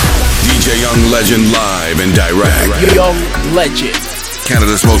Young Legend live and direct. Young Legend,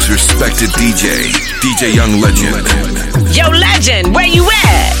 Canada's most respected DJ, DJ Young Legend. Yo, Legend, where you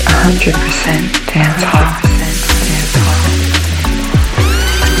at? 100% dance hall.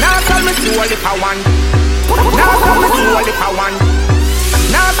 Now tell me to what if I want. Now tell me to what if I want.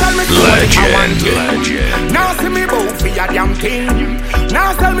 Now tell me to what if I want. Legend. Now see me both for your damn thing.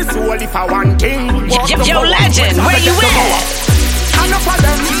 Now tell me to what if I want thing. Yo, Legend, where you at? Enough of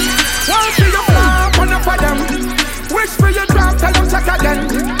them. Want see you flop, enough of them. Wish for your drop, tell them check again.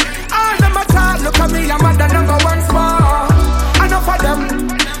 All them a talk, look at me, I'm at the number one spot. Enough of them.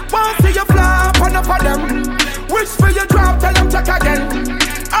 Want see you flop, enough of them. Wish for your drop, tell them check again.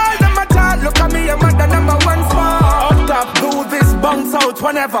 All them a talk, look at me, I'm at the number one spot. Up top, do this, bounce out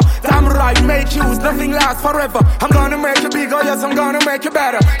whenever. Damn right, make use, nothing lasts forever. I'm gonna make you bigger, yes, I'm gonna make you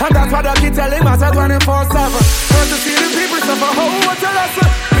better. And that's what I keep telling myself 24/7. First to see the people suffer, oh, what a lesson.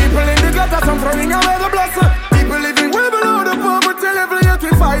 People in the gutter, some throwing away the blessing. People living way below the poverty level, yet we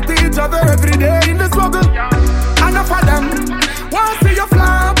fight each other every day in the struggle. Enough of them, want see you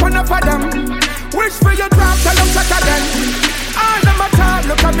flop, enough of them. Wish for your drop, tell them check again. All them a talk,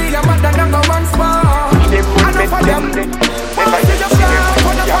 look at me, I'm at the number one spot. Enough of them, want see you flop,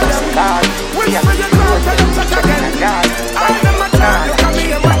 enough of them. Wish for your drop, tell them check again. All them a talk, look at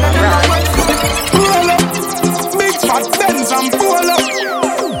me, I'm at the number one spot. Roll up, big fat Benz and pull up.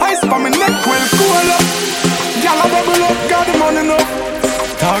 Ice for my neck will cool up. Y'all bubble up, got the money up.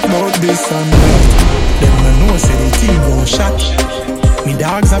 Talk about this and that. Them no know say the team go shot. Me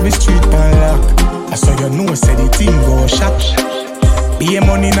dogs have a street by lock. I saw you know say the team go shot. Be a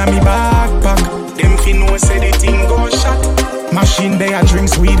money na me backpack. Them fi know say the team go shot. Machine they a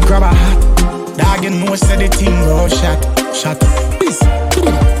drinks weed grab a hat. Dog you know say the team go shot. Shot. Peace.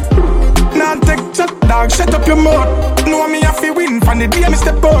 Now take chat, dog, shut up your mouth. Know me have to win from the day me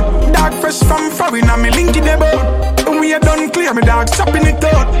step out. Dog fresh from foreign and me link in the boat. We are done clear, me dog chopping it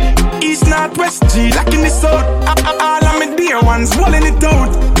out. East, north, west, G, locking the south. All of me dear ones walling it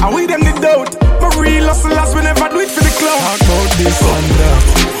out. I we them the doubt. But real hustlers we never do it for the clout. Talk about this and that.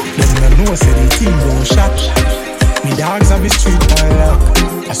 Them no know say the team go shot. Me dogs have a street by lock.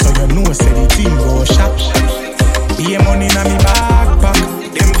 I saw you know say the team go shot. Be a money na me backpack.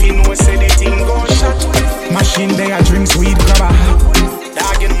 Them fi know say the thing go shot. Machine they a drinks weed grab a hat.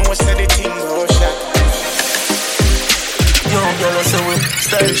 Dog you know say the thing go shot. Yo, girl, I say we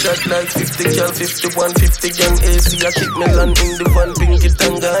style shot like 50 cal, 51, 50 gang AC. I kick melon in the van, pinky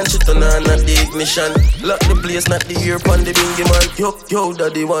tanga and shit on at the ignition. Lock the place, not the ear pon the bingy man. Yo,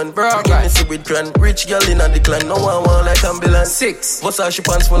 daddy one, bro, me see with grand. Rich girl in a decline, no one want like ambulance. 6, what's her she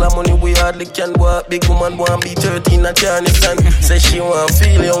pants full of money, we hardly can walk. Big woman want be 13 at Charleston. Say she want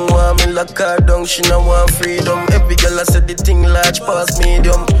feel young, want me lock her down, she no want freedom. Every girl I said the thing large past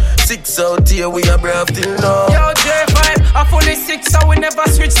medium. 6 out here, we are brave till now. Yo, J5, I fully 6, so we never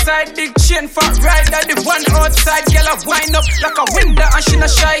switch side. Big chain for right, that the one outside. Girl a wind up like a window and she no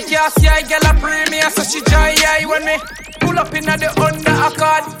shy. Can't see I girl a premier, so she dry eye when me pull up in the under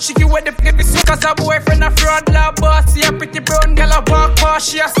accord. She give away the picky cause her boyfriend a fraud. La boss, see a pretty brown girl a walk past.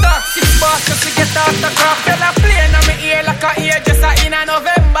 She a start 6 bars so she get out the crop. Girl a playing on me ear like a ear just a in a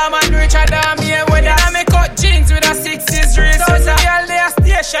November. Man Richard and me with her. Me cut jeans with a 6's wrist. So the girl they a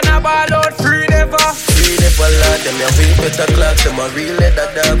station a ball out free never. Free never lad, them a feel better clocks. Them a real leather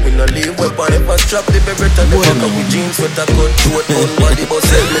dog, we no leave weapon. Never strap the baby to the fuck up with jeans with a cut throat. On body but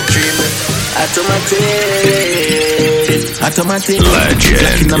sell me dream. Automatic.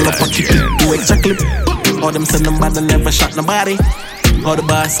 Legend. On my pocket, do exactly. All them send them bad and never shot nobody. All the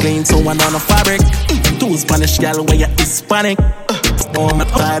bars clean, so one on the fabric. 2 Spanish gal where you Hispanic. Oh, my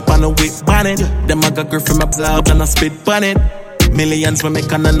type on the whip bonnet. Them I got grip from my blood and I spit on it. Millions we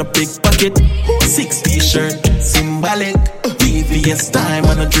make on a big pocket. 6 t-shirt, symbolic. VVS time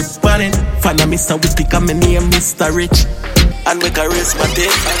on a drip on it. Follow me so we pick up my name Mr. Rich. And make a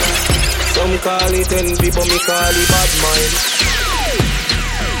charismatic. So me call it envy, but me call it bad mind.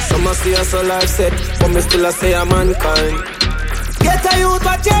 Some a say us a life set, but me still a say a mankind. Get a youth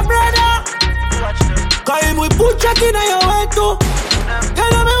watch your brother. Cause him we put check in your way too.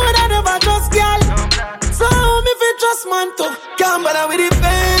 Tell me when I never trust girl. So me fi trust man too. Can't bother with the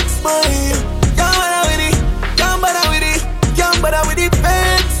fake smile. Can't bother with it. Can't bother with it. Can't bother with the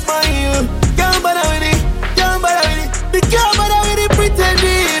fake smile. Can't bother with it. Can't bother with it. Me can't bother with the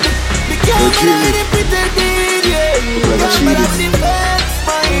pretending. Me can't bother with the pretending. Yeah. Can't bother with the fake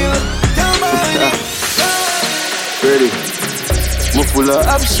smile. Can't bother with it. Ready? Me full of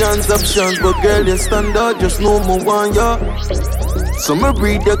options, but girl you stand out, just know me want ya. So me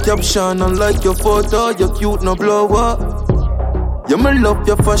read your caption and like your photo, you cute no blow up. You me love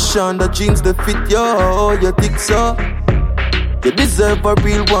your fashion, the jeans that fit you, you thick so. You deserve a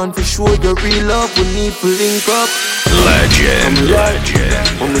real one to show your real love. We need to link up. Legend.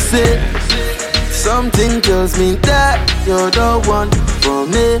 When we say something tells me that you're the one for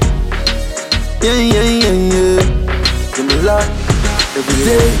me. Yeah. Give me love every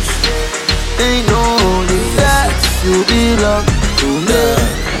day. Ain't no only that you belong to me.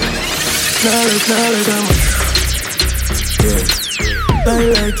 Yeah. I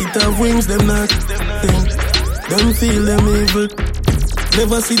like it, have wings, them not thing. Them feel them evil.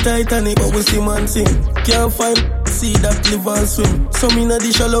 Never see Titanic, but we see man sing. Can't find, see that live and swim. Some in a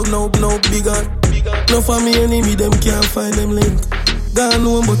dish of love, no bigger. No for me enemy, them can't find them link. Gone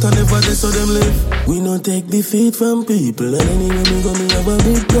home, but I never did, so them live. We don't take defeat from people. And anyway, me go, me have a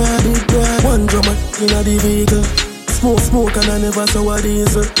big pride. One drummer in a the vehicle. Smoke, and I never saw a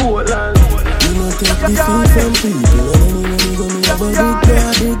diesel. Portland. We don't take defeat from people. And anyway, me go, me have a big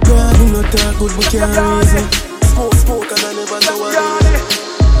pride. We don't talk good, we can't reason. Smoke, and I never saw a diesel.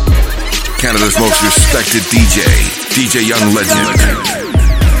 Canada's most respected DJ Young Legend.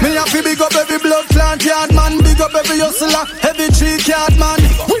 Me have to big up every blood plant yard man. Big up every hustler, every tree yard man.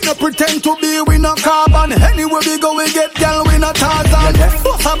 We no pretend to be, we no carbon. Anywhere we go we get girl, we no Tarzan.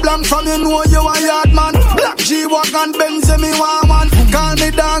 Bust a blank from you know you a yard man. Black G-Wagon, Benz, me want one. Call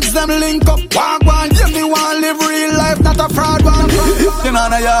me dogs, them link up, walk one. Yeah, me want live real life, not a fraud one. If you not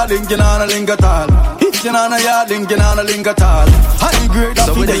a yard link, you not a link at all. If you not a yard link, you not a link at all. High grade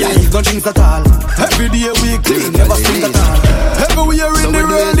up in the yard, don't drink at all. Every day we clean, never stink at all. Everywhere in the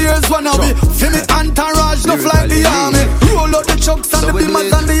road here's one of me. Feel me entourage, no fly the army. Roll out the chucks and the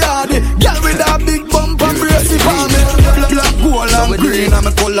beamers and the yardy. Girl with a big bump and brace it for me. Black, gold and green, I'm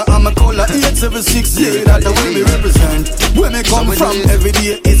a color 876, yeah, that's the way we represent. Where me come from, every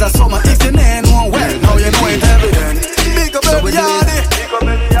day is a summer. If your name won't well, now you know it evident. Big up every yardy.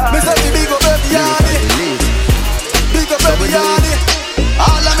 Me say big up every yardy. Big up every yardy.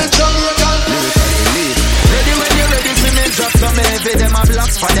 All of me Jamaican. Ready when you ready for me, drop some heavy. Them a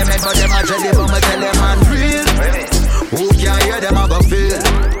blocks for them head, but them a jelly. But me tell them man real. Who can hear them a go feel?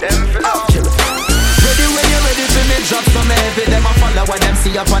 Ready when you ready for me, drop some heavy. Them a follow what them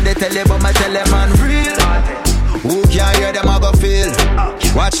see up on the telly. But me tell them man real. Who can hear them a go feel?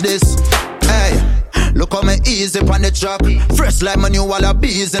 Watch this, hey. Look how me easy on the track. Fresh like my new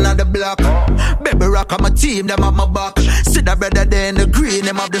wallabies in the block. Baby rock on my team, them have my back. See the brother there in the green,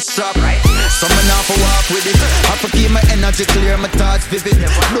 them have the strap. So me now for walk with it. I for keep my energy clear, my thoughts vivid.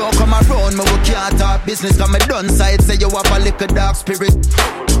 Don't come around me, we can't talk business. Cause me done side, say you have a little dark spirit.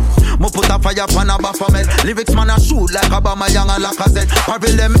 Me put a fire on a Baphomet. Lyrics man a shoot like Obama Young and Lacazette.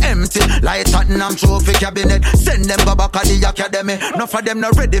 Parvel them empty like Tottenham trophy cabinet. Send them go back at the academy. Enough of them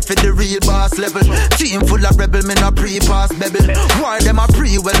not ready for the real boss level. Team full of rebel, me no pre-pass bebel. War them a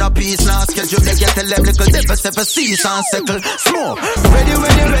pre when no peace now schedule. They get tell them little devils if a cease and settle. Smoke. Ready when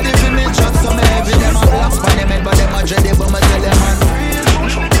you ready for me, drop some heavy. Them a blocks for them head, but them a jelly. But me tell them man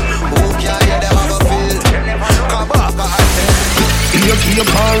who can't hear them a go feel. Kabaka I tell. Here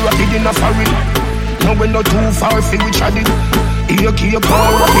car rapid in a foreign. No we not too far for we chatted. Here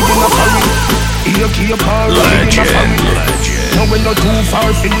car rapid in a foreign. Here car rapid in a foreign. No we not too far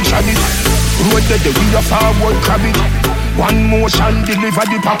for we chatted. Road that the we a forward crab it. One motion deliver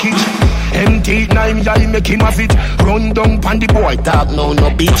the package. MT9 y'all make him have it. Run down pan the boy talk no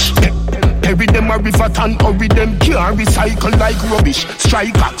bitch. Every them a river and hurry them can't recycle like rubbish.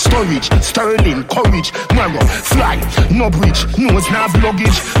 Striker, storage, sterling, courage, narrow, fly, no bridge, nose nav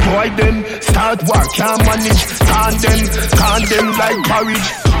luggage. Boy them start work, can't manage. Can't them like porridge.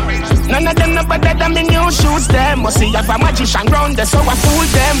 None of them no better than me new shoes them. Must see if a magician round there, so I fool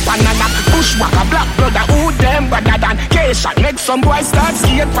them. Banana, bushwhacker, black brother, who them better than K-shot. Make some boys start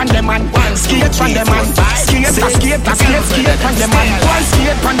skate from them man. One skate from them man. Skate from them man. One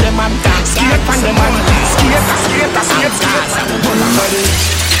skate from them man. Skate from them man. Skate.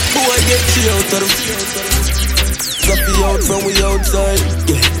 Boy get you out of the Fluffy out from we outside.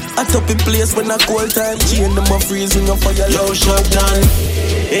 Yeah. A top in place when a cold time. Chain them a freezing up for your low shot done.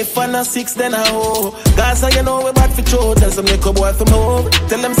 If I'm not 6 then I hoe. Gaza you know we bad for show. Tell some make a boy from home.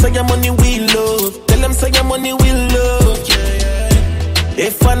 Tell them say your money we love. Tell them say your money we love.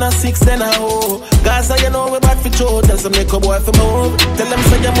 If I'm not 6 then I hoe. Gaza you know we bad for show. Tell some make a boy from home. Tell them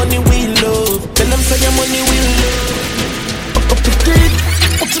say your money we love. Tell them say your money we love. Up the street.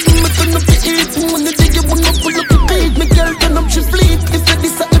 Up to the middle of the eat. When the day you wanna pull up the beat. Me girl turn up she fleet. If it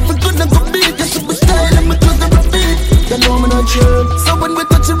is a ever gonna go beat. You should be style and me close the repeat. You know me not sure. So when we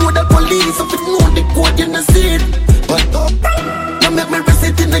touch the road the police. If it know the code you know see it. But now make me rest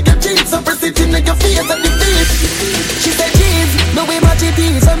it in your jeans. So press it in your face and the feet. She said jeans. No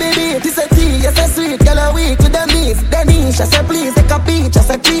I said please take a peach. I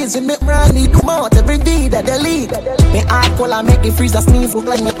said please you make me need do more every day that they lead. Me heart cold I make the freezer sneeze. Look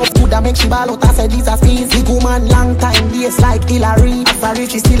like me up good I make she ball out. I said these are squeeze. Big woman long time days like Hillary. After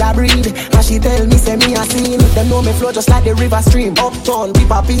rich she still a breed. And she tell me say me a scene. Them know me flow just like the river stream. Uptown we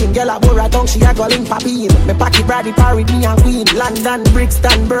poppin'. Girl a bora tongue she a go link poppin'. Me pocket Brady parried me and Queen. London,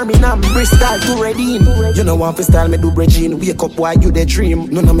 Brixton, Birmingham, Bristol to Redeem. You know one for style me do Regine. Wake up while you dey dream.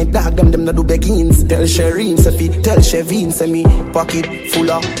 None of me dog them no do beggings. Tell Shireen Sophie, tell Chevine say me pocket full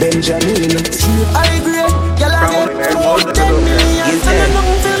of Benjamin. I agree, girl I get 10 million. And I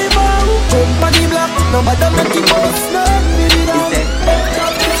don't feel it all. Jump on the block, nobody make it go. Snap me down.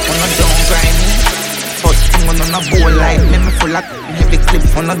 Wanna don't grind me. First thing on a bowl like me full of heavy clip.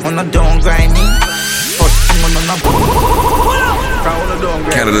 Wanna don't grind me. First thing on a bowl.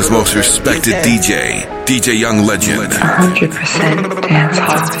 Canada's most respected DJ, DJ Young Legend. 100% dance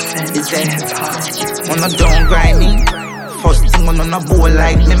hall. Wanna don't grind me. First thing on a bowl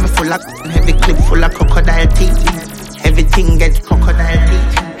like me full of heavy clip full of crocodile teeth. Everything gets crocodile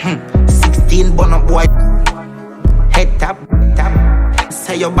teeth. 16 bun up boy. Head tap.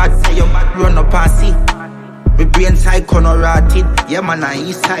 Say your bad, run up and see. My brain side corner rotted. Yeah man on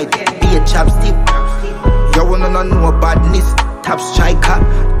east side, be a chapstick. You wanna know badness. Top striker,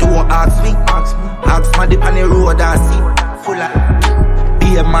 don't ask me. Ask my dip on the road I see. Full of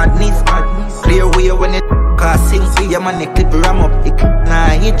be a madness. Clear way when it sing. See your man clip ram up. It nah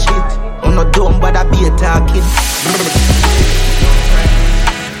hit shit. I'm not dumb but I be a talking.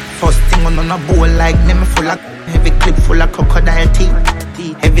 First thing on a bowl like me full of heavy clip full of crocodile teeth.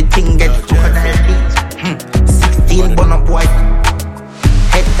 Everything gets crocodile teeth. 16 bun up boy.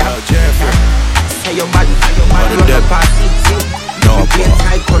 Head tap. Say your man run the party.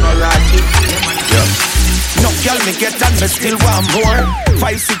 No girl me get and me still want more.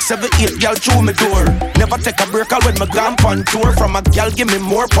 5, 6, 7, 8 girl through me door. Never take a break all when me gone on tour. From a girl give me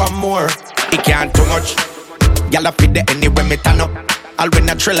more. It can't too much. Girl I fit the anywhere me turn up. All when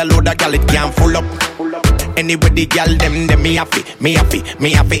I trail a load of girl it can't full up. Anyway the girl them me happy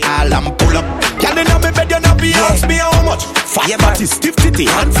all I'm pull up. Girl in me bed you not be ask me how much. Fat body stiff titty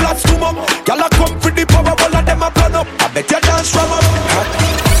and flat stomach. Girl I come for the power all of them a plan up. I bet you dance from up.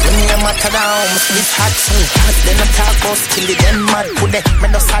 When you matter down, me split hot so hot. Then I talk about still them mad put it. Me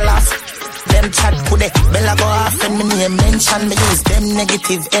no salas. Them chat put it. Bella go off and me name mention. Me use them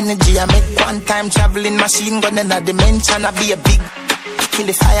negative energy. I make one time traveling machine gun in a dimension. I be a big kill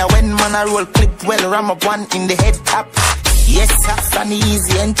the fire when man a roll clip. Well ram up one in the head top. Yes, tough and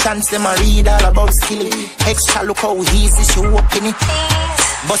easy entrance. Them a read all about skilling. Extra look how easy she walking it.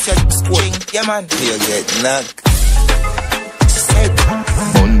 Bust your string, yeah man. You get knocked. Said,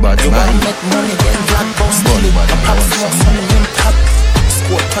 Bun bad you man. wanna make money then black boss kill it. A pop sauce on the impact.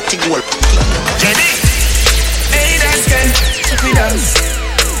 Score 30 goal. Jenny, hey that's good. We dance.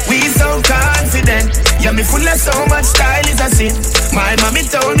 We so confident. Yeah, me full of so much style is a sin. My mommy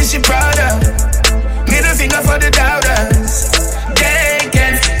told me she proud of. Middle finger for the doubters. They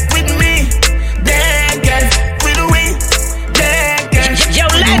get with me. They get with we. They get. Yo,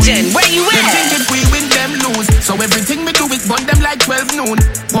 Legend, where you Them at? think if we win, them lose. So everything me do it burn them like 12 noon.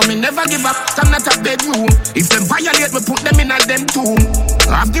 But me never give up, I'm not a bedroom. If them violate, we put them in all them tomb.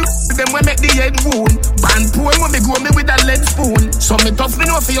 Have the them we make the head wound. Band poor when me grow me with a lead spoon. So me tough me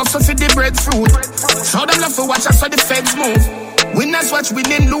know for you so for the breadfruit. So them love to watch us so the feds move. Winners watch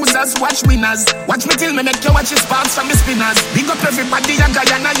winning, losers watch winners. Watch me till me make you watch the sparks from the spinners. Big up everybody and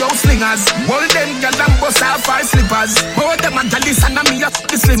Guyana yo slingers. Hold them girls and bust off our slippers. Both them a jalis and a me up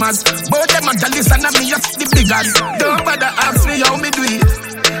the slimmers. Both them a jalis and a me up the biggers. Don't bother ask me how me do it.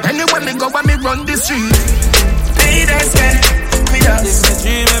 Anywhere me go when me run the street. Hey that's good. With us.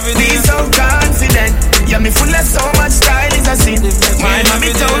 We so confident. Yeah, me full of so much style is a sin. My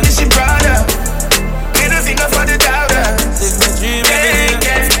mommy told me she proud of. Middle finger for the doubters. They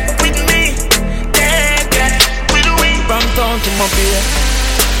get with me. They get with we. From town to my beer.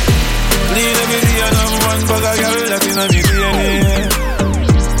 Lean every day and I'm one bag of girl that in a me DNA.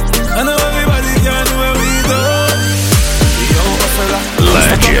 I know everybody can do where we go. Yo, fella.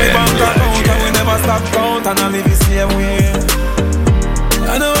 Legend. We never stop count and I live the same way.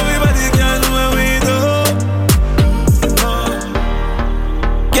 I know everybody can do what we do.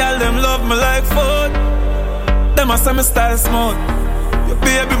 Girl, them love me like food. Them a say me style smooth. Your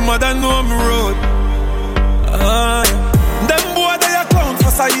baby mother know me road. Them boy they account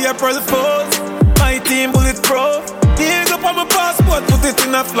for say April Fools. My team bulletproof. Hang up on my passport, put it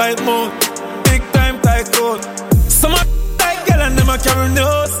in a flight mode. Big time tight coat. Some a tight girl and them a carry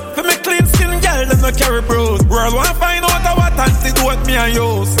nose. For me clean skin girl, them a carry bros. World wanna find out what antidote me and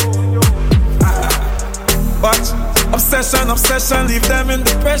use. Watch, I'm Obsession, leave them in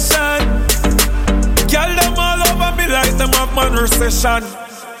depression. Girl, them all over me like them have man recession.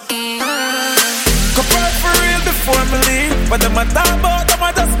 Compare for real before me leave, but them a talk about them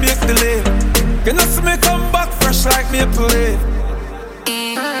a just make the leave. You know see me come back fresh like maple leaf.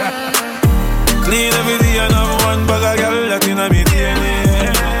 Clean every day and have one bag of girl that inna me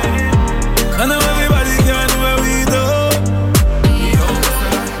DNA. I know everybody can do what we do.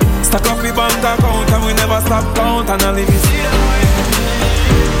 Stack up the bank account and we never stop count and I live it.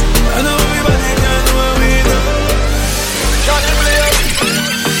 I know everybody can do what we do.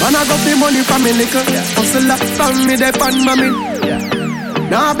 Man, I got the money from me liquor. Hustle up from me, they pan mommy.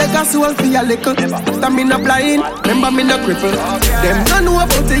 Now I beg a soul for your liquor. After me not blind, remember me not cripple. Them don't know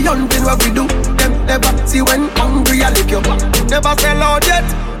about the young thing what we do. Them never see when hungry I lick you. Never sell out yet,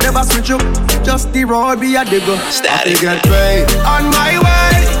 never switch up. Just the road be a digger. Static. Get paid. On my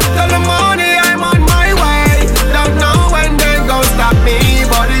way, tell the money I'm on my way. Don't know when they gon' stop me,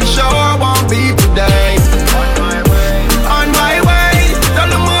 but it sure won't be today. On my way, on my way, tell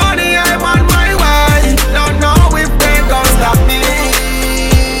the money I'm on my way. Don't know if they gon' stop me.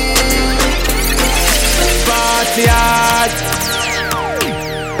 Yard.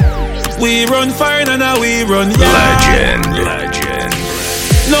 We run fire and now we run yard. Legend.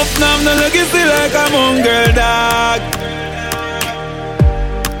 Nope, now I'm not legacy like a mongrel dog.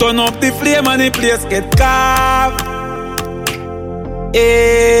 Turn up the flame and the place get carved.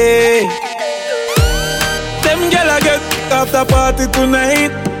 Hey. Them gyal a get after party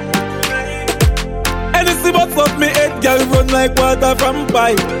tonight. Anything but fuck me head, gyal run like water from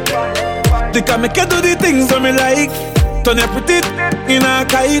pipe. They can make you do the things that me like. Turn your pretty in a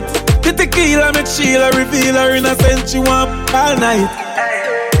kite. The tequila make Sheila reveal her innocent. She want all night.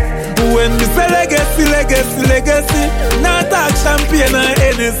 But when me say legacy, not talk champagne or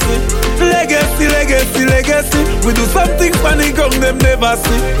Hennessy. Legacy. We do something funny, come them never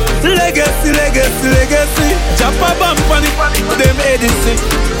see. Legacy. Jump a bump on it, them Edison.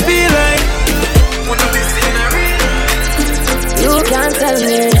 Feel like we do this in a real. You can't tell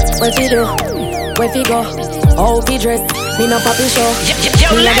me what you do, where you go, how you dress. Me no papi show.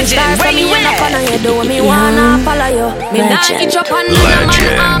 Yo, legend, where you at? Do me wanna follow you. Me not itch up on my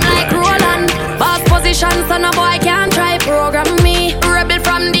arm like Roland. Boss position, son of boy can't try program me. Rebel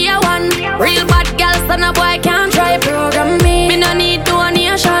from day one. Real bad girl, son of boy can't try program me. Me no need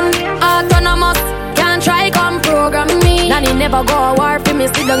donation. Autonomous can't try come program me. Nanny never go a war for me.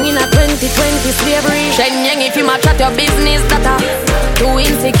 Sit down in a 2020 slavery. Shenyang if you match at your business data. Too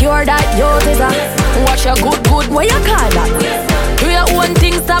insecure that yours is a. Watch your good, what you call that? Do your own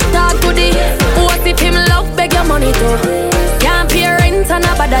thing, stop talk to the. What if him love beg your money too? Can't pay rent and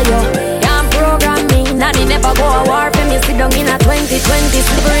a bother you. Can't program me, nanny never go a war for me. Sit down in a 2020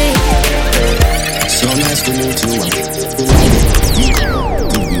 slavery. So nice to meet you.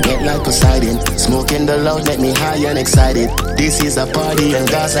 You get like Poseidon. Smoking the loud, let me high and excited. This is a party and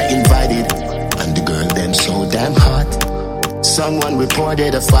Gaza invited. And the girl them so damn hot. Someone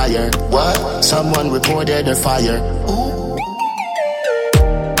reported a fire. What? Someone reported a fire. Ooh.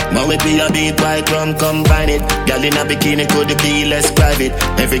 Now we be a beat white rum combine it. Girl in a bikini could be less private.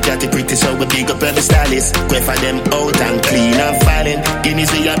 Every cat is pretty so we big up every stylist. Quay for them out and clean and filing.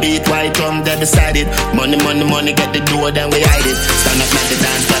 Guineas we a beat white rum they beside it. Money get the door then we hide it. Stand up like the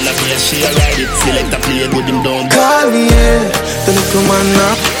dance girl a play she a ride it. Select a play good him down. Call me in, the little man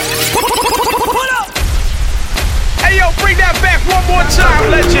up. Bring that back one more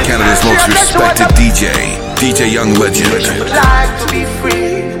time, legend. Canada's most respected DJ Young Legend. She would like to be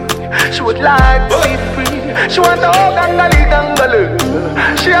free. She would like to be free. She want the whole gangali.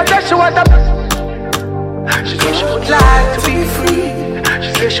 She said she want the. She said she would like to be free. She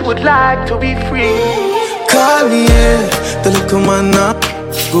said she would like to be free. Call me in, the little man up.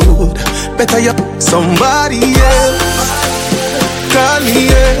 Good, better you somebody else. Call me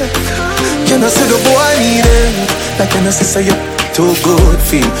in, can I say the boy need it? Like can I say you're too good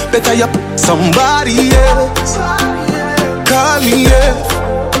feel? Better you somebody else. Call me in.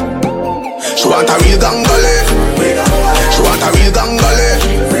 She want a real gangali. She want a real gangali.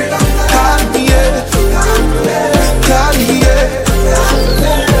 Call me in. Call me in.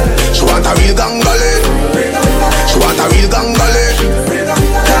 She want a real gangali. She want a real gangali.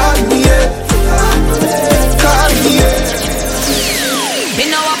 Call me in. Call me in. Me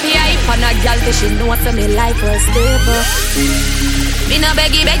know a hype on a girl till she know to me life well stable. Me no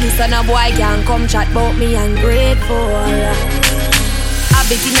beggy, so no boy can come chat about me ungrateful. A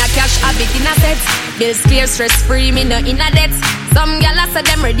bit in a cash, a bit in a set. Bills clear, stress free, me no in a debt. Some gyal a say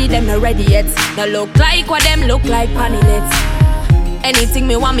them ready, them not ready yet. No look like what them look like panilets. Anything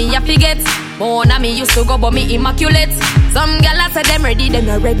me want me have to get. More na me used to go, but me immaculate. Some gyal say them ready, them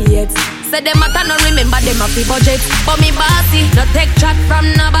not ready yet. Say them matter no remember them a fi budget. But me bossy, no take chat from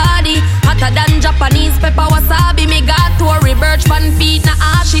nobody. Hotter than Japanese pepper wasabi. Me got Tory birch pan feet, na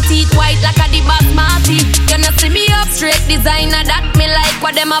ashy teeth white like a the basmati. You not see me up straight designer that me like.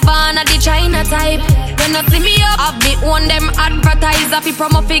 What them have on a the China type. You not see me up, have me own them advertiser fi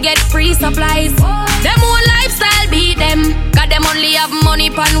promo fi get free supplies. Them own lifestyle beat them, cause them only have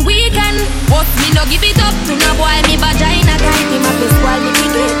money pan weekend. But me no give it up to no boy, me vagina tight. Me my best while me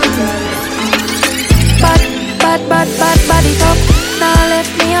get it. Bad it up. Now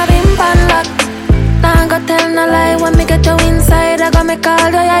left me a him pan lock. Now go tell no lie when me get you inside. I got me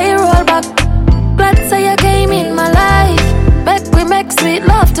call the I roll back. Glad say you came in my life. We make sweet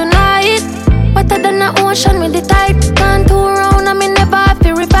love tonight. Wetter than the ocean with the tide. Can't turn around and me never have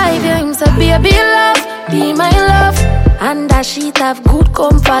to revive you. Him say baby love, be my love. And that sheet have good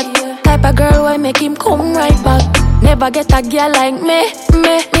comfort. Type of girl why make him come right back. Never get a girl like me.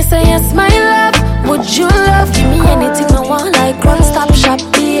 Me say yes my love. Would you love? Give me anything I want, like run stop shop.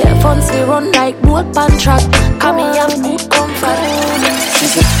 The funds we run like boat pan track. Come me have good comfort. She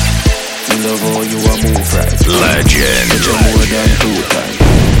said, I love how you a move right. Legend. You more than 2 times.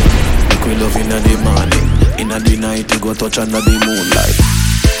 Make we love inna the morning, inna the night you go touch under the moonlight.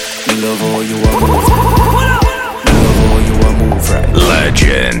 Me love how you a move. Me love how you a move right.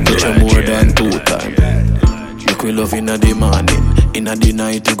 Legend. You more than 2 times. Make we love inna the morning, inna the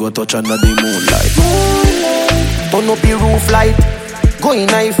night you go touch under the moonlight. Turn up your roof light. Go in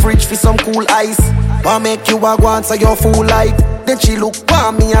a fridge for some cool ice. Wanna make you a go on so you full light. Then she look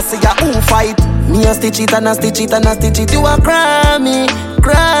for me and say ya who fight. Me a stitch it and a stitch it and a stitch it. You a Grammy.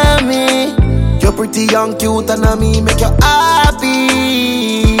 You're pretty young, cute and a me make you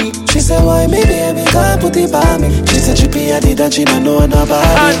happy. She said why me baby can't put it by me. She said she pay a did and she don't know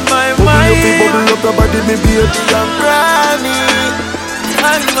nobody. On my mind, bubble up your body, me baby young Grammy.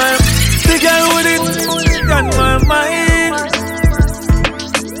 On my, the girl with it on my mind.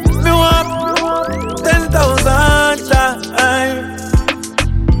 Me want 10,000 times.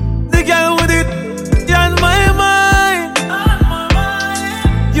 The girl with it on my mind.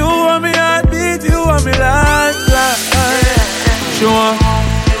 You want me heartbeat, you want me life.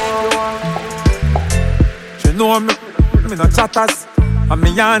 She know me no chatters. And me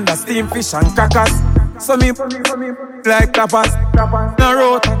under steam fish and crackers. So me like tapas. No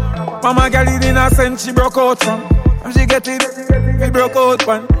road. Mama girl in a sense she broke out from. And she get it, we broke out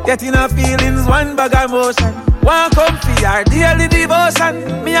one. Getting her feelings, one bag of emotion. One come for her daily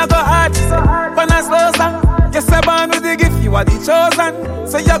devotion. Me a go hard, when I slow song. Yes, I born with the gift, you are the chosen.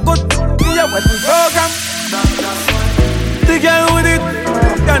 So you're good, you're with the program. The girl with it,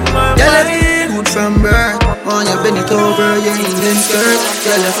 got my mind. Good from birth, on your bend it over, your Indian skirt.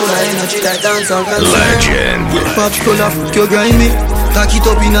 Girl, you're full of energy like dance on concert. Legend. Pop color, you grind me. Cock it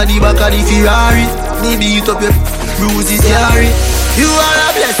up in the back of the Ferrari. Me beat up your bruises, Yari. You are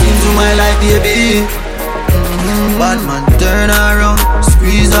a blessing to my life, baby. Bad man, turn around,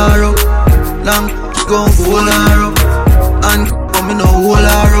 squeeze her up. Long, go hold her up. And come in, no hold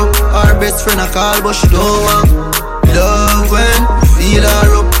her up. Our best friend a call, but she don't want. Love when feel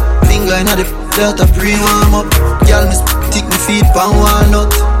her up. Finger in the that a pre-warm up. Girl, me stick me feet pan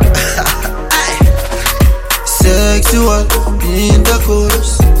walnut. Sexual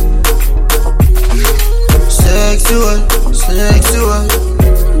intercourse. Sexual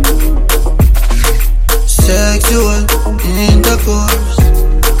intercourse.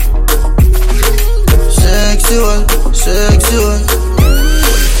 Sexual.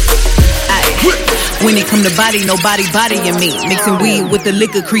 When it come to body, nobody bodying me. Mixing weed with the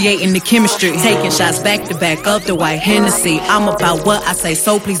liquor, creating the chemistry. Taking shots back to back up the white Hennessy. I'm about what I say,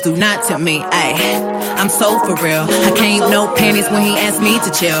 so please do not tempt me. Ay, I'm so for real. I can't no panties when he asked me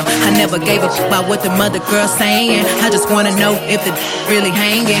to chill. I never gave a fuck about what the mother girl saying. I just wanna know if the really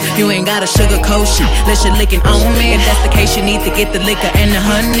hanging. You ain't got a sugarcoat shit, unless you're licking on me. If that's the case, you need to get the liquor and the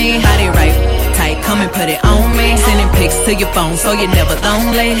honey. Body right tight, come and put it on me. Sending pics to your phone so you're never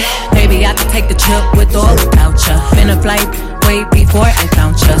lonely. Maybe I could take the trip with or without ya. Been a flight way before I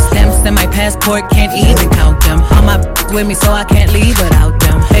found ya. Stamps in my passport, can't even count them. All my with me so I can't leave without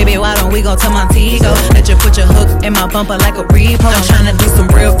them. Baby, why don't we go to Montego? Let you put your hook in my bumper like a repo. I'm tryna do some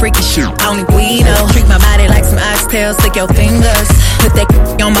real freaky shit, only Guido. Treat my body like some oxtails, stick your fingers. Put that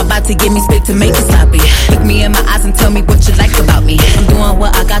on my body, give me spit to make it sloppy. Look me in my eyes and tell me what you like about me. I'm doing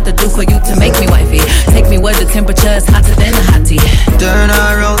what I got to do for you to make me wifey. Take me where the temperature is hotter than a hot tea. Turn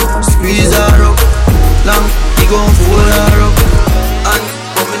around, squeeze her up. Long, he gon' hold her up. And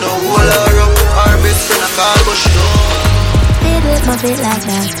come in, hold her up. Our best friend a call, but she don't. make my feel like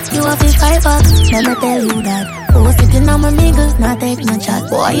that. You have to fight back, let me tell you that. Oh, sitting on my niggas, not take no chat.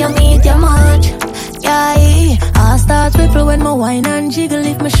 Boy, you meet your much. Yeah, I start ripple when my wine and jiggle.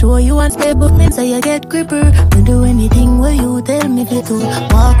 If me show you unstable, so you get gripper. Me do anything where you tell me to do.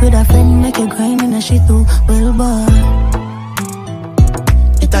 Walk with a friend, make you grind in a shit too. Well, boy.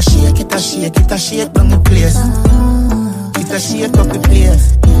 It a shake down the place. It a shake up the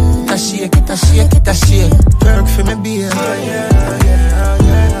place. It a shake. Work for me, beer.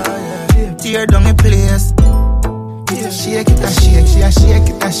 Tear down the place. It a shake.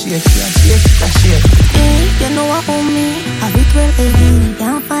 You know what on me? I be 12 heavy,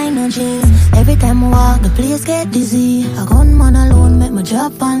 can't find no G's. Every time I walk, the place get dizzy. A gunman alone make my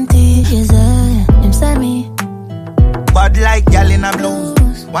job panty. Yes, him say me bad like gal in a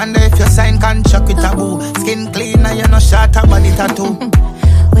blues. Wonder if your sign can chuck with a boo. Skin clean and you no short a body tattoo.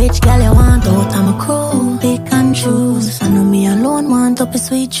 Which gal you want out? I'm a crew, pick and choose. I know me alone want up a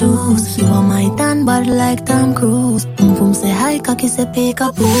sweet juice. You are my tan bad like Tom Cruise. Boom boom say hi, cocky say pick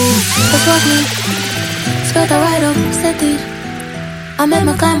up boo. That's what me. Skirt a ride up, set it. I make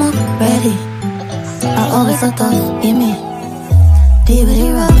my climb up, ready. I always so tough, give me. Deep with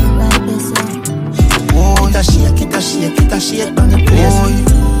it rough, like this. Oh, it a shake on the place.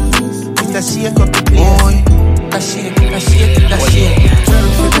 It a shake up the place. It a shake.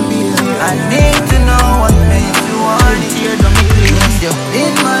 I need to know what makes you want it. Tear down the place.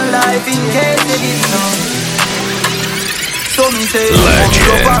 In my life, in case you didn't know. So me say,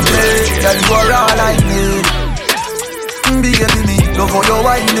 love and me, that you are all I need. Baby me, love how you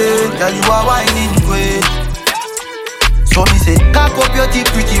whining, that you are whining queen. So me say, cock up your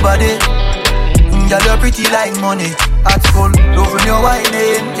teeth, pretty body. Girl, you're pretty like money. At school, love when you're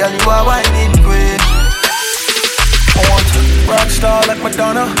whining. Girl, you are whining queen. I want rock star like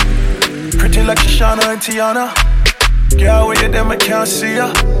Madonna, pretty like Shoshana and Tiana. Girl, with you them I can't see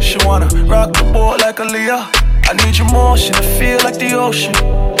her. She wanna rock the boat like Aaliyah. I need your motion to feel like the ocean.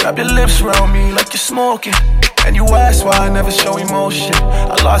 Wrap your lips around me like you're smoking. And you ask why I never show emotion.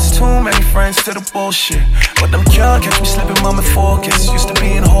 I lost too many friends to the bullshit. But them can't catch me slipping, mama focus. Used to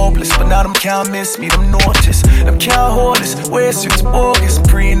being hopeless, but now them can't miss me, them notice. Them can't hold this, way suits bogus.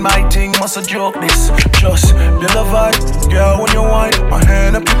 Pre in my thing, must a joke this. Just build a vibe, girl when you whine. My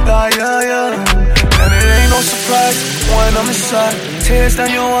hand up your thigh, yeah. And it ain't no surprise, when I'm inside. Tears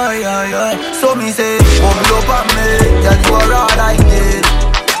down your eye, yeah. So me say, bubble up on me, girl you are all I need.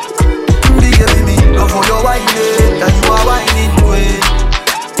 Baby me, love how you whining, that you are whining queen.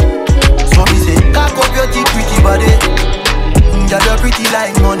 So me say, cock up your teeth, pretty body. Girl you're pretty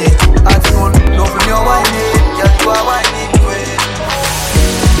like money. At school, love when you're whining, girl you are whining queen.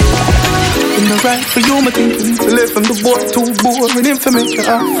 In the right for you, my thinking to live from the boy too boring him for make it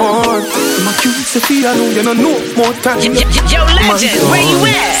have fun. My cute Sophia, I know you don't know more time. Yo, legend, where you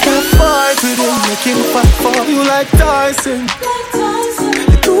at? Step fight with him, make him fight for you like Tyson.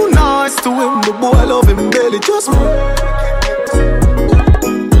 You're too nice to him, the boy love him barely just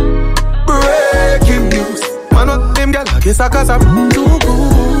breaking news. Man, what them girl, I guess I cause I'm too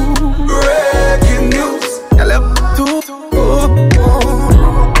good. Breaking news, girl, I'm too good.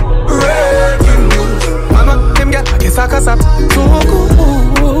 Breaking news, man, what them girl, I guess I cause I'm too good.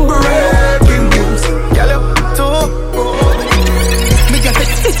 Breaking news, girl, I'm too good. Me get it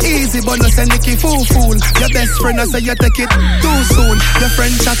easy, but no say Nicky fool. Your best friend, I say you take it too soon. Your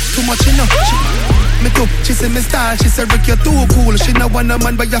friend chat too much, you know. Me too, she say me style, she say Rick, you're too cool. She no want a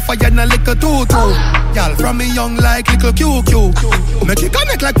man, but you fire and a liquor too. Y'all from me young like little QQ. Make it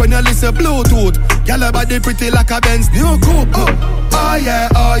connect like when you listen Bluetooth. Y'all a body pretty like a Benz new coupe. Oh yeah.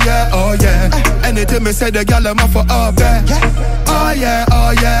 Anything me say the girl I'm for up there. Oh yeah.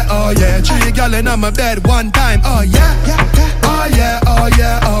 3 girl in my bed one time. Oh yeah. Yeah,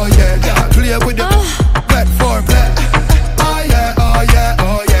 play with the bed for play. Oh yeah.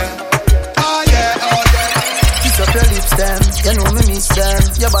 Kiss up your lips them, you know me miss them.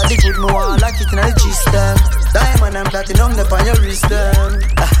 Your body good, me want like it in a G stem. Diamond and platinum up on your wrist them.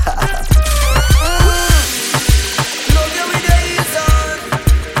 Love you with the heat on.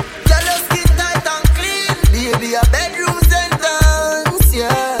 Girl, your skin tight and clean. Baby, a bedroom sentence,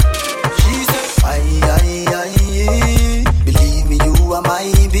 yeah. She said, aye. Believe me, you are my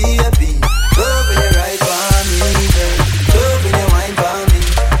baby. Love when you right for me, girl. Love when you wine for me,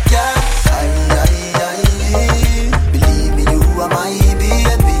 yeah. Aye. Believe me, you are my baby.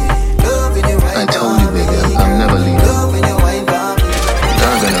 Love when you right for me. I told you, baby, I'm never leaving. Love when you wine for me.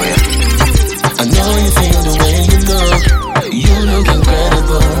 I know you feel the way you look. You look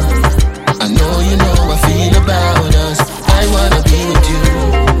incredible. I know you know I feel about us. I wanna be with you.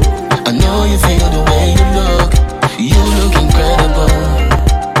 I know you feel the way you look. You look incredible.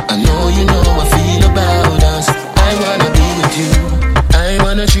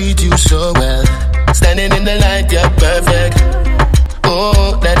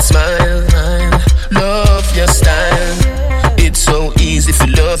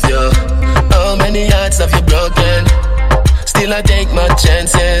 love you. How many hearts have you broken? Still I take my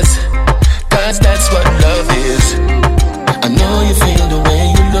chances, cause that's what love is. I know you feel the way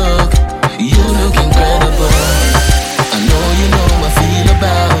you look. You look incredible. I know you know I feel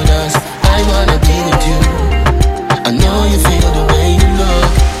about us. I wanna be with you. I know you feel the way you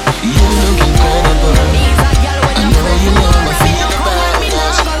look. You look incredible. I know you know I feel about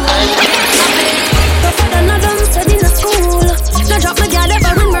us. Tougher than a dumb study in school. No drop my girl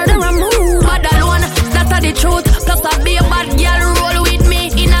ever in murder and move. But alone, that's the truth. Plus I be a bad girl, roll with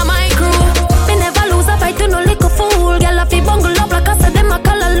me in a my crew. Me never lose a fight to no little fool. Girl I feel bungle up like I said them a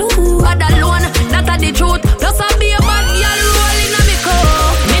call a loo. But alone, that's the truth. Plus I be a bad girl, roll in a me crew.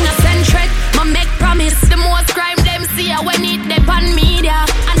 Me no send threat, me make promise. The most crime them see when it depend media.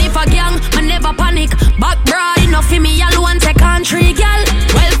 And if a gang, me never panic. Back broad enough for me alone take country girl.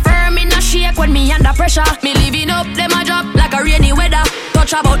 Well firm in a shake when me under pressure. Me living up them a drop like a rainy weather.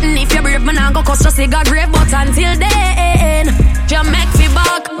 Touch a button if you brave, me nah go cause just a grave. But until then, you make me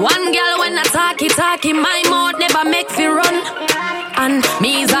back. One girl when I talky, my mouth never make me run. And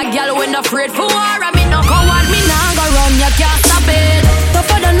me is a girl when afraid for war. And me no coward, me nah go run. You can't stop it.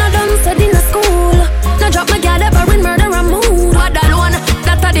 Tougher than a dumb study in school. No drop my girl ever in murder and move. But alone,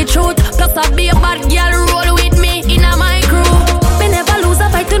 that's the truth. Plus I be a bad girl, roll with me in a my crew. Me never lose a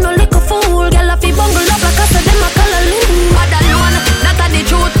fight to no little fool. Girl I feel bungle up like I said them a call a loo. But alone, that's the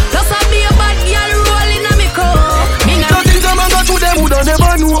truth. Plus I be a bad girl, roll in a me crew. The things I'm gonna go to them who don't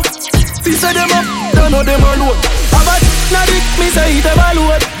never know. Fi say them up, don't know them alone. About na dick, me say it them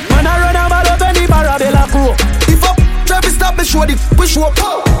alone. Man I run a ball out when the Barabella crow. If up, try to stop me show the push up.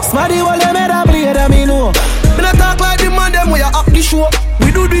 Smarty while them head a play them me know. Me not talk like the man them way up the show.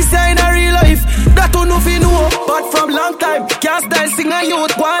 We do this in a real life, that don't know fi know. But from long time, can't style sing a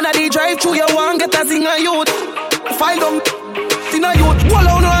youth. One a the drive through you want get a sing a youth. Find them in a youth, wall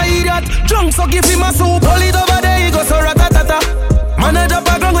on no idiot. Drunk so give him a soup. Hold it over there, he go so ratatata. Man a drop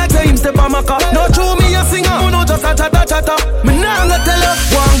a ground like say him step a maca. No true me a singer, who no just a chatta. Me nah go tell you,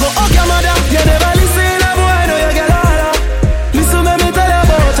 one go hug your mother. You never listen a boy, no you get harder. Listen me tell you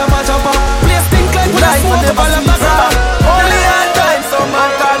about chopper. Play stink like with a smoke up all of the car. Only on time, some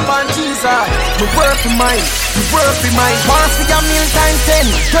man call Panchisa. Me work for mine, War for your meal time 10,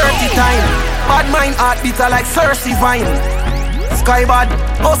 30 time. Bad mind heart beater like Cersei Vine. Sky bad.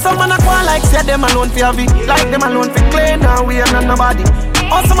 Oh, some man a go like say them alone for have it. Like them alone for clean now we ain't nobody.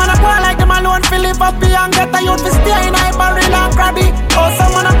 Oh, some man a go like them alone for live up and get a youth for stay in a barrel and crabby. Oh,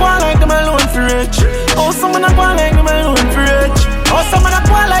 some man a go like them alone for rich. Oh, some man a go like them alone for rich. Oh, some man a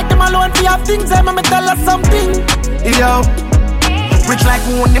go like them alone for have things. Them me tell us something. Yo. Rich like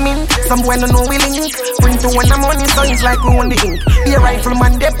we own the mint. Some boy no know we link. Bring to one the money, so it's like we own the ink. Be a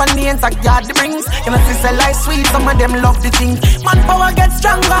rifleman, dip on the ends, like yard the brings. You know, sister life sweet, some of them love the thing. Manpower gets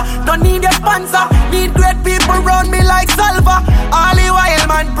stronger, don't need a sponsor. Need great people round me like Salva. All the while,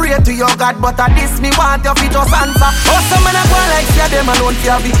 man, pray to your God, but at this me want your feet just answer. Oh, some man a go like say them alone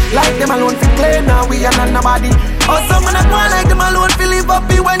for be. Like them alone for claim, now we are not nobody. Oh, some man a go like them alone for live up,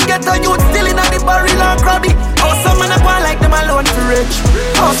 when get a youth still in the barrel and crabby. Oh, some man a go like them alone for rich.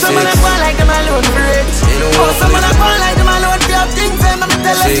 Oh, some man a go like them alone for rich. Oh, some man a go like them alone for have things, and me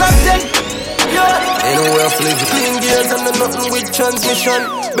tell us something. Ain't no way of living. Clean gears and nothing with transmission.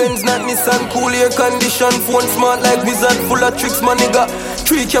 Benz not Nissan, cool air condition. Phone smart like wizard, full of tricks, my nigga.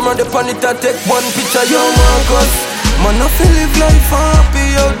 3 camera the pan it, I take 1 picture, yo Marcus. Man, I feel live life happy,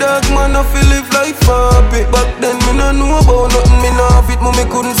 yo dog, man, I feel live life happy. Back then, me no know about nothing, me no have it, mommy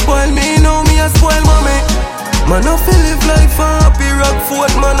couldn't spoil me, now me a spoil mommy. Man, I feel live life happy,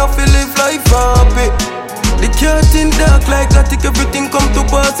 Rockford, man, I feel live life happy. The cat in dark like that, take everything come to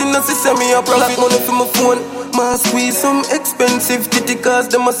pass in a system, me a profit money for my phone. Man squeeze some expensive titty cars,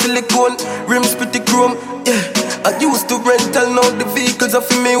 them a silicone. Rims pretty chrome, yeah. I used to rental, now the vehicles are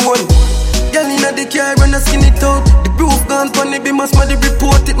for me one. Girl inna the car and I skin it out. The roof gone funny, be my smarty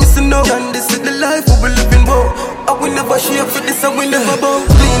report it missing out. And this is the life we be living, wow. I will never share for this, I will never bow.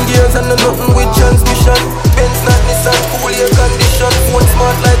 Clean gears and nothing with transmission. Benz not Nissan, cool air condition. Phone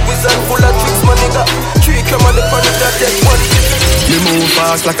smart like wizard, full of tricks, my nigga. 3 camera the pan that take 1. You move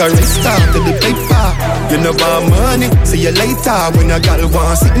fast like a race car to the paper. You know about money, see you later. When a girl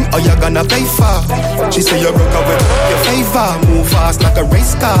wants sitting, all you gonna pay for. She say you broke up with your favor. Move fast like a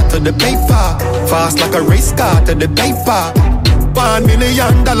race car to the paper. Fast like a race car to the paper. $1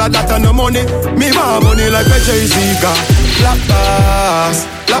 million, that a no money. Me want money like a Jay-Z got.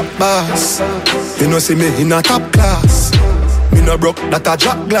 Black bass. You know see me in a top class. Me no broke, that a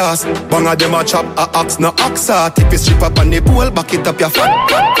drop glass. Bang of them a chop, a ox, no oxa. Tip your strip up on the pole, back it up your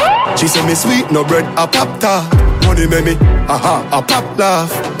fat. She say me sweet, no bread, a pop-ta. Money make me, a pop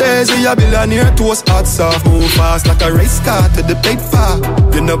laugh. Daisy a billionaire toast hot soft. Move fast like a race car to the paper.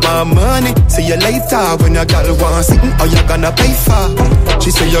 You know about money, see you later. When your girl want sitting, or you gonna pay for.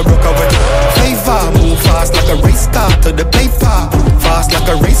 She say you broke away favor. Move fast like a race car to the paper. Fast like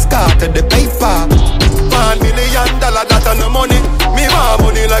a race car to the paper. $1 million, that and the money. Me want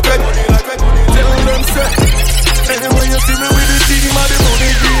money like red. Tell them say, anyway you see me with the team and the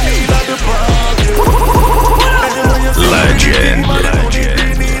money, green at the park. Legend.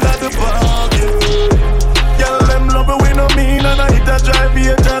 Girl, them love it when I mean, and I hit a drive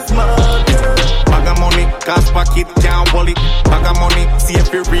here just mad. Bag of money, cash pocket, can't wallet. Bag of money, see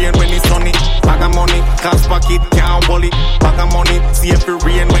if it rain when it's sunny. Bag of money, cash pocket, can't wallet. Bag of money, see if it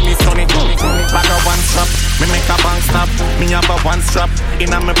rain when it's sunny. Bag of one strap, me make a bank stop. Me have a one strap,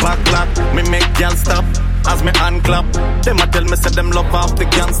 in a me back lock. Me make girl stop, as me hand clap. Them a tell me say them love off the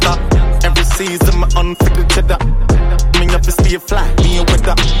gangsta. Every season me unfit the cheddar. Me have to stay fly, me a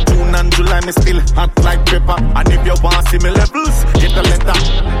weather. June and July me still hot like pepper. And if you want see me levels, get a letter.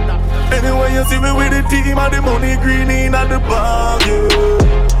 Anyway you see me with the team and the money green in at the bag,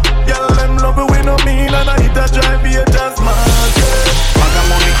 yeah. Girl them love it when I mean, and I hit a drive here just mad, yeah. Bag of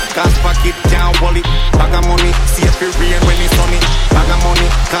money, cash pocket, can't wallet. Bag of money, see if it rain when it's sunny. Bag of money,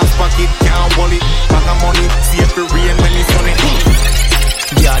 cash pocket, can't wallet. Bag of money, see if it rain when it's sunny.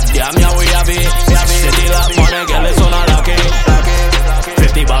 God damn, yeah, we have it. City like money, girl, it's on a locket.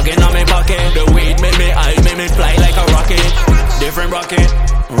 50 bag in my pocket. The weed make me high, make me fly like a rocket. Different rocket,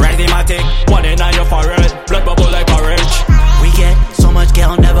 rhythmatic. One in on your forehead, blood bubble like porridge. We get so much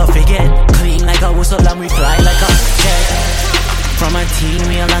girl, never forget. Clean like a whistle and we fly like a jet. From a teen,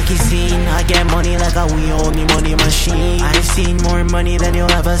 we a lucky scene. I get money like a we own the money machine. I've seen more money than you'll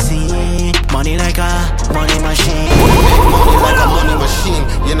ever see. Money like a money machine. Money like a money machine.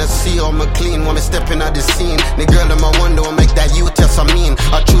 You know see how me clean when me stepping at the scene. The girl in my window make that you test I mean.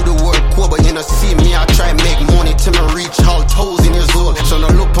 I chew the word cool, but you know see me. I try make money till me reach all 1,000 years old. So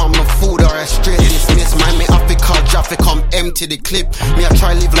no look on my food or I straight dismiss. Mind me off the car traffic come empty the clip. Me I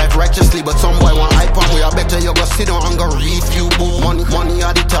try live life righteously, but some boy want hype on me. I better you go sit down and go review boom. Money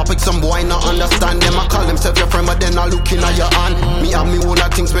are the topic, some boy not understand them. I call themselves your friend, but then I looking at your hand. Me and me own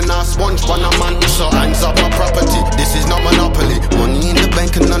things when I sponge for a man. So hands up my property, this is not monopoly. Money in the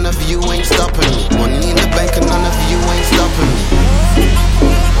bank and none of you ain't stopping me. Money in the bank and none of you ain't stopping me.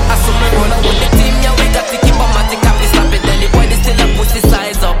 I saw me run out with the team, yeah, we got to keep on my tick up, stop it. Then the boy, they still a push the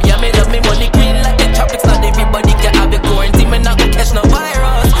size up. Yeah, me love me money green like the tropics. Not everybody can have the quarantine, me not gonna catch no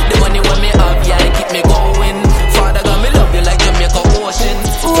virus. The money when me have, yeah, it keep me going. Father God, me love you like Jamaica ocean.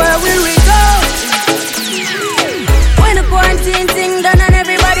 Where will we go? When the quarantine thing done and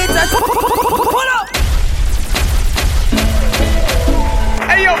everybody touch. Pull up.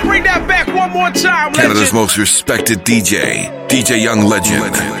 Hey yo, bring that back one more time, Canada's most respected DJ, DJ Young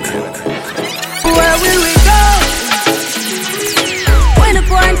Legend. Where will we go? When the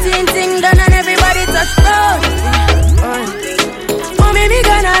quarantine thing done and everybody touch road. Mommy, me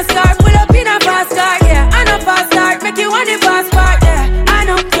gonna start, pull up in a fast car, yeah. I know fast start, make you want the fast part, yeah. I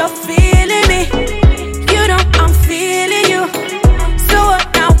know you're feeling me, you know I'm feeling you. So what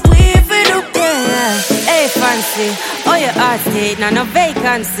now we for do, yeah. Hey fancy, oh your heart state, now no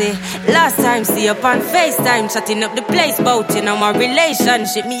vacancy. Last time see up on FaceTime, chatting up the place, bout you know my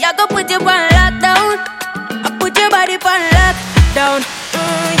relationship. Me I go put you on lockdown, I put your body on lockdown.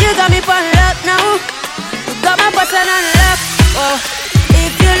 You got me on lock now, you got my button on lock. Oh,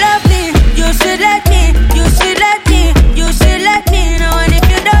 if you love me, you should let me, you should let me, you should let me know. And if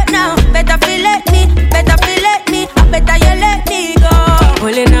you don't know, better feel let me, better feel let me, better you let me go.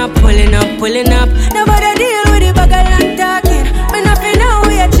 Pulling up, pulling up, pulling up. Nobody deal with the bag and talking. Me nothing now,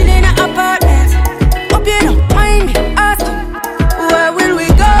 we are chilling at apartment. Hope you don't mind me asking, where will we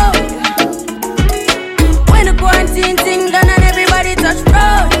go? When the quarantine thing done and everybody touch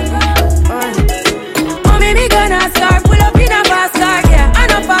road. Mommy, me gonna start, pull up in a fast car, yeah. I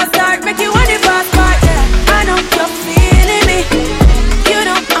know fast start, make you want the fast part, yeah. I know you're feeling me, you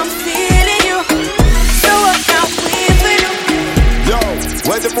know I'm feeling you. So what now we feel? Yo,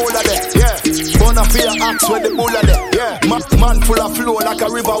 where the bulla there? Yeah, gonna feel axe where the bulla there? Yeah, man full of flow like a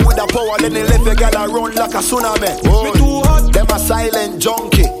river with a power. Then they left a gal run like a tsunami. Oh, me too hot. Them a silent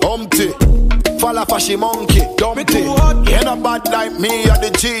junkie, umpty. Fall off a she monkey, dumpty. Ain't a bad like me, or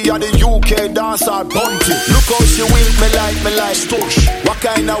the G, or the UK dancer, bunty. Look how she wild me like stush. What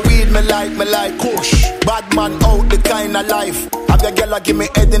kind of weed me like kush. Bad man out the kind of life. Have your girl give me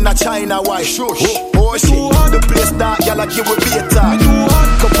head in a China white. Shush, oh shit, the place dark, girl give me beta.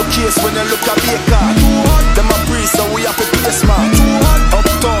 Couple case when you look at Baker. Them a breeze, so we have to play smart.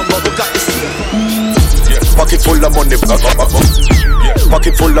 Uptown, but we got the same. Fuck Pocket full of money,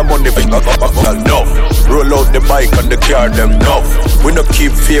 pocket full of money, enough. Roll out the bike and the car, them enough. We no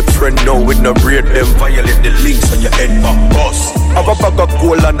keep fake friend, no, we no braid them. Violate the links on your head, my boss. Have a bag of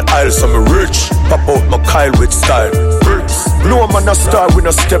gold and aisle, so me rich. Pop out my Kyle with style. No man a star, we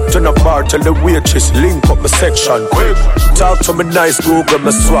no step to the bar. Tell the waitress, link up my section. Quick, talk to me nice, Google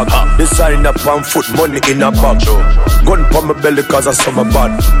my swag. Design up on foot, money in a bag. Gun pa my belly cause I saw my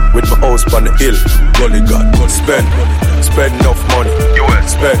bad. With my house on the hill, golly God. Spend enough money.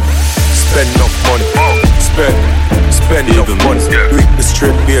 Spend enough money. Spend enough money. Do it the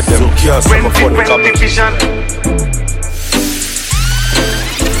straight beer, them can't sell my funny.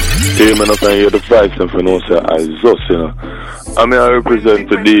 Hey man, I can hear the vibes and for no say I just, you know. I mean I represent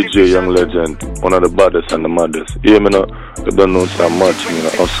the DJ Young Legend, one of the baddest and the maddest. Hey man, you don't know say I'm marching in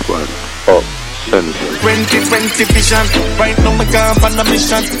a squad. Up. 2020 vision, right now me gone on a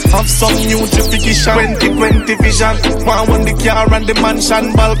mission. Have some new justification. 2020 vision, one when the car and the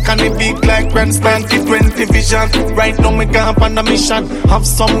mansion, balcony big like grandstand. 2020 vision, right now me gone on a mission. Have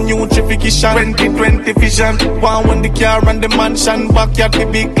some new justification. 2020 vision, one when the car and the mansion, backyard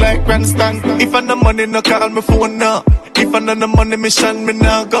big like grandstand. If I no money, no call me phone now. If I no money, mission me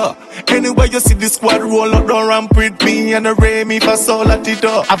now go. Anyway you see the squad roll out, don't ramp with me and array me for soul at the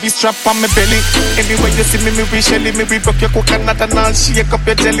door. Have this strap on my belly. Anyway you see me be shelly, me broke your coconut and I'll shake up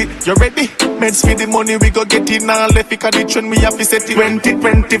your jelly. You ready? Meds for the money, we go get it now. Left because the trend we have to set it.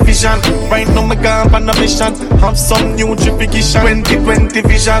 2020 vision, right now me gone on a mission. Have some new justification. 2020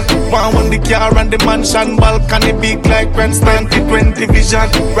 vision, one when the car and the mansion, balcony big like grandstand. 2020 vision,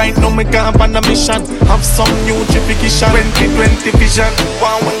 right now me gone on a mission. Have some new justification. 2020 vision,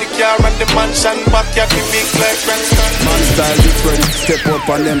 one when the car and the mansion, backyard big like grandstand. Man style different, step up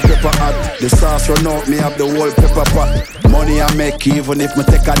on them pepper hot. The sauce run out, me have the whole pepper pot. Money I make even if me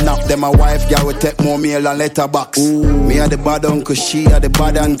take a nap. Then my wife girl will take more meal and letterbox. Me a the bad uncle, she a the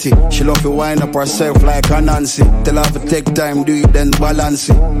bad auntie. She love to wind up herself like a Nancy. Tell her to take time, do it then balance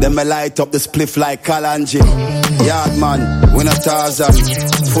it. Then me light up the spliff like Kalanji. Yard man, we not Tarzan.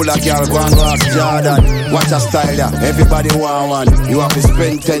 Full of girl, go and go ask Jordan. Watch a style there, everybody want one. You have to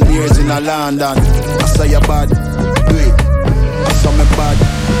spend 10 years in a London. I say you bad, do it. I saw me bad,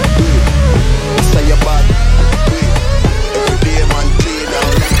 do it. I say you bad, do it. Every day man play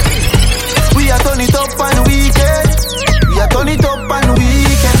down. We are turn it up on the weekend. We are turn it up on the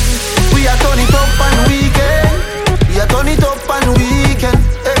weekend. We are turn it up on the weekend. We are turn it up on the weekend.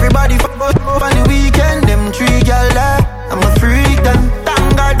 Everybody fuck up on the weekend. Them three gal there, I'm a freak them.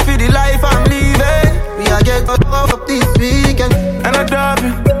 Thank God for the life I'm living. We are get up this weekend. And I dive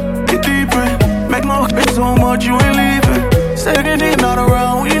in, get deeper. Make my head so much you ain't leaving. Second it not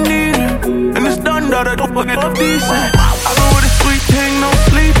around when you need it. And it's done that I don't forget up decent. I go with a sweet thing, no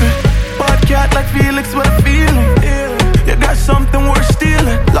sleeping. Bad cat like Felix with a feeling. You got something worth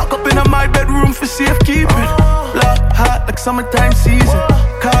stealing. Lock up in my bedroom for safekeeping. Lock hot like summertime season.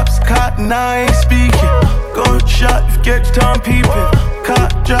 Cops caught and I ain't speaking. Gunshot if you catch time peeping.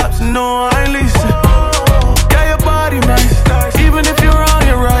 Cop drops and no I ain't leasing. Yeah, your body nice. Even if you're wrong,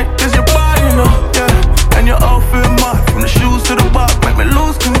 you're right. Cause your body know, yeah. And your outfit mad. From the shoes to the back, make me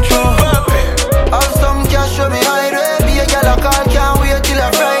lose control. Have some cash show me hide it. Be a girl I can't wait till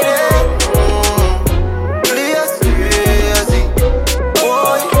a Friday. Please, crazy.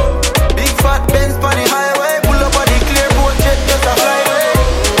 Boy, big fat Benz on the highway. Pull up on the clear boat jet, just a flyway.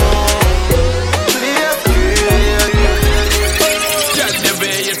 Please, crazy. Just the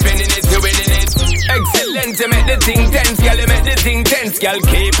way you're spinning it, you're winning it. Excellent, you make the thing tense, girl, you make the thing tense, girl,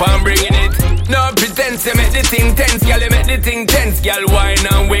 keep on bringing it. No pretense, you make the thing tense, girl, you make the thing tense, girl, whine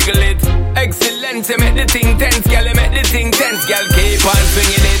and wiggle it. Excellent, you make the thing tense, girl, you make the thing tense, girl, keep on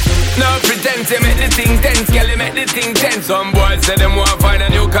swinging it. No pretense, you make the thing tense, girl, you make the thing tense. Some boys say them want to find a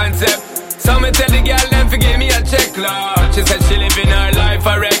new concept. So me tell the girl them to give me a check, Lord. She said she living her life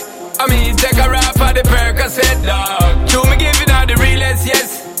a wreck. I mean, take her off for the Percocet, dog. True, me giving her the realest,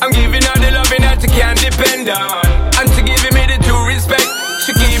 yes. I'm giving her the loving that she can't depend on. And she giving me the true respect.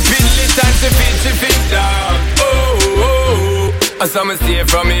 She keep it lit and she fit, dog. Oh, oh, oh. I saw me stay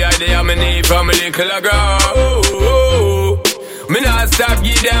from me idea, me need from a little girl. Oh, oh, oh. Me not stop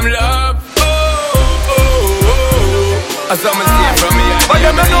give them love. Oh, oh, oh. I saw me stay from me idea, but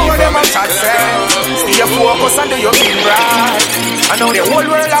them me know need what them from a a chat little say. girl. Stay focused and do your thing right. I know the whole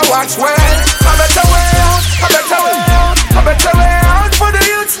world I watch well. A better way out, a better way out, a better way out for the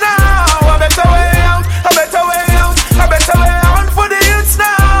youths now. A better way out, a better way out, a better way out for the youths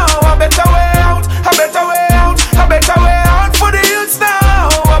now. A better way out, a better way out, a better way out for the youths now.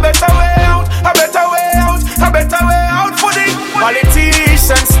 A better way out, a better way out, a better way out for the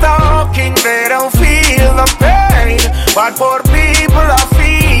politicians talking. They don't feel the pain.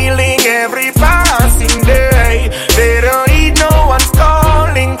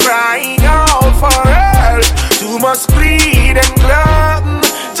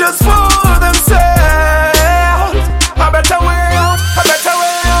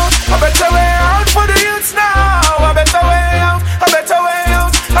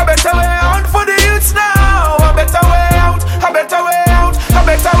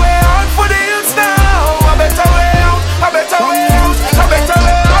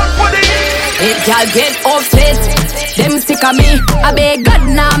 y'all get upset. Them sick of me. I beg God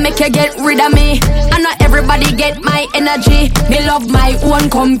now make you get rid of me. I know everybody get my energy. Me love my own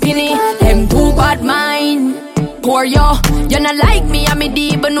company. Them too bad mind. Poor yo, you not like me, I me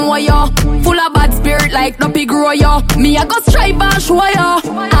deep know yo. Full of bad spirit like Duppy grow yo. Me I go strive and show yo.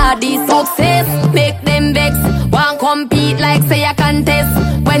 All this success make them vex. Want compete like say a contest.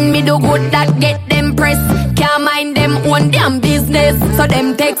 When me do good that get them press. Can't mind them own damn business. So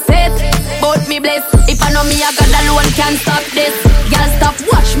them take set, but me bless. If I know me I God alone can't stop this. Girl stop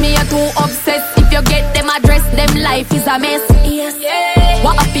watch me, you're too obsessed. If you get them address, them life is a mess. Yes, yeah.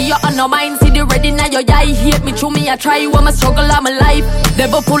 What up you on no mind, see the ready now your eye. Hate me through me, I try you, I'm a struggle, I'm alive.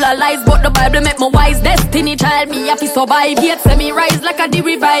 Devil full of lies, but the Bible make me wise. Destiny child, me have to survive. Hate say me rise like a the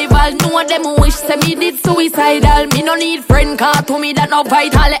revival. No them wish say me did suicidal. Me no need friend car to me that no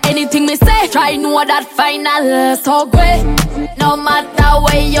vital. Anything me say, try know that final. So great, no matter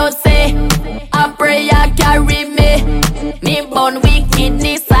what you say, I pray I carry me. Me born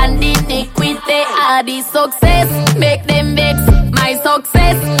wickedness and iniquity. All the success, make them vex. My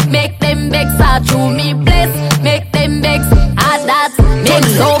success, make them vex. I true me bless, make them vex. And that make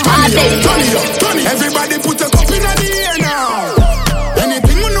so mad. Everybody put a cup in the air now.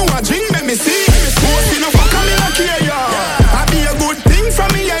 Anything you know I drink, let me see. Most in a fuck me no care ya. I be a good thing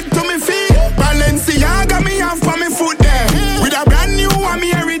from me head to me feet. Balenciaga me have for me foot there. With a brand new one me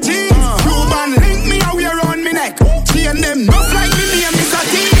Harry jeans. Cuban link me a wear on me neck. Chain them not like me name is a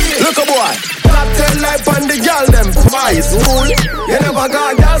T. Look a boy. Top 10 life on the girl them wise rule. You never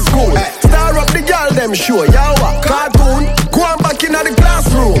got girl school. Star up the girl them show. Yawa cartoon. Go on back in the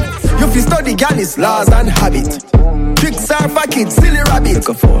classroom. You fi study girl's laws and habit. Tricks are for kids, silly rabbit.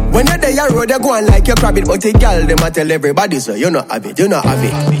 When you're there, road, you're going like your rabbit. But the girl, them a tell everybody, so you not have it, you not have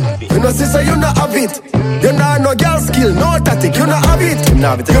it. You know, sister, you not have it. You know, no girl skill, no tactic, you not have it. You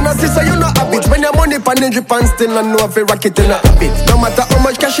know, sister, you not have it. When your money pan in drip and still not know if you rock it, you not have it. No matter how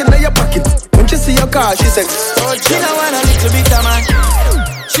much cash in your pocket. When she see your car, she said, oh, she don't want a little bit of man.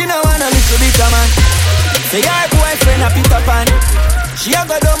 She don't want a little bit of man. Say your boyfriend a Peter Pan. She a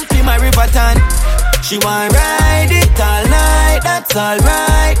go dump in my river tan. She want ride it all night. That's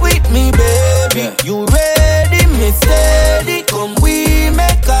alright with me, baby. You ready, me steady. Come we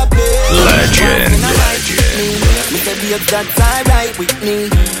make a baby. Legend. Me say babe, that's alright with me.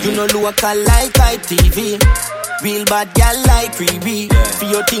 You know local like ITV. Real bad gal like Riri. For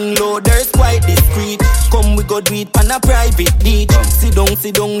your thing loaders quite discreet. Come we go do it on a private beach. Sit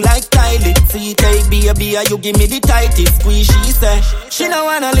down like toilet seat. Hey baby, you give me the tightest squeeze. She say she don't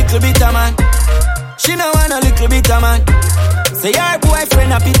want a little bit of man. She don't want a little bit of man. Say her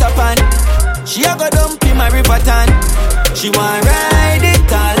boyfriend a Peter Pan. She a go dump in my river tan. She want ride it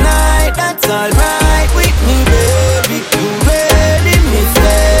all night. That's alright with me, baby. You ready, me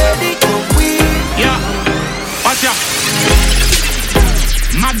steady, come we. Yeah, watch ya.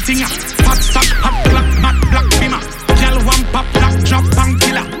 Mad thinger, hot stop, hot black, mad black bimmer. Girl one pop, black drop and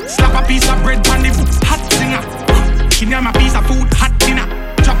killer. Slap a piece of bread on the foot, hot singer. She name a piece of food, hot dinner.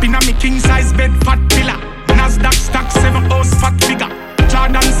 Dropping on me king size bed, fat pillar. Nasdaq stock 7 house fat figure.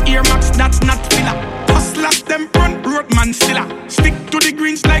 Jordan's Air Max, that's not filler. Hustlers them front road man stiller. Stick to the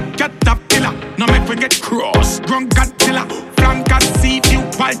greens like caterpillar. Now make we get cross, drunk Godzilla. Flankers, sea view,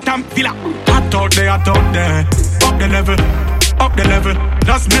 wild and villa. Hot out there, hot out there. Up the level, up the level.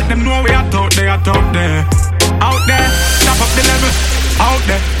 Just make them know we hot out there, hot out there. Out there, stop up the level. Out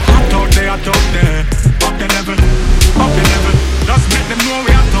there, hot out there, hot out there. Up the level, up the level. Just make them know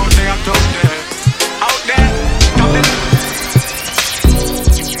we hot out there, hot out there. Out there, stop the level.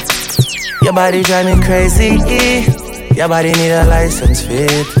 Your body drive me crazy. Your body need a license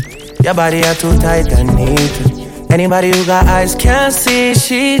fit. Your body are too tight and neat. Anybody who got eyes can't see.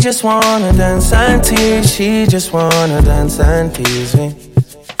 She just wanna dance and tease. She just wanna dance and tease me.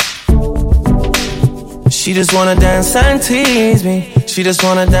 She just wanna dance and tease me. She just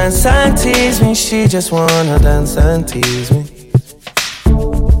wanna dance and tease me. She just wanna dance and tease me.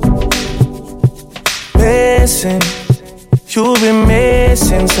 Missing, you've been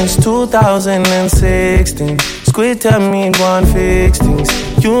missing since 2016. Squid tell me one fix things.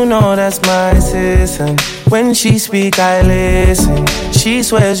 You know that's my assistant. When she speak, I listen. She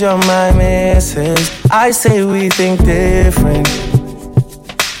swears you're my missus. I say we think different.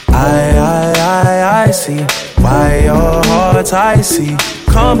 I see why your heart's icy.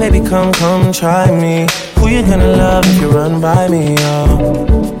 Come baby, come try me. Who you gonna love if you run by me,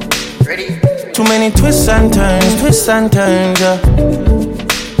 oh? Ready? Too many twists and turns, yeah.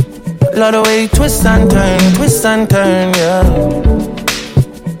 Love the way you twist and turn, yeah.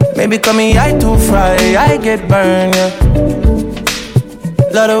 Maybe call me I too fry, I get burned, yeah.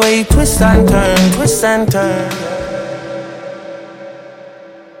 Love the way you twist and turn, twist and turn.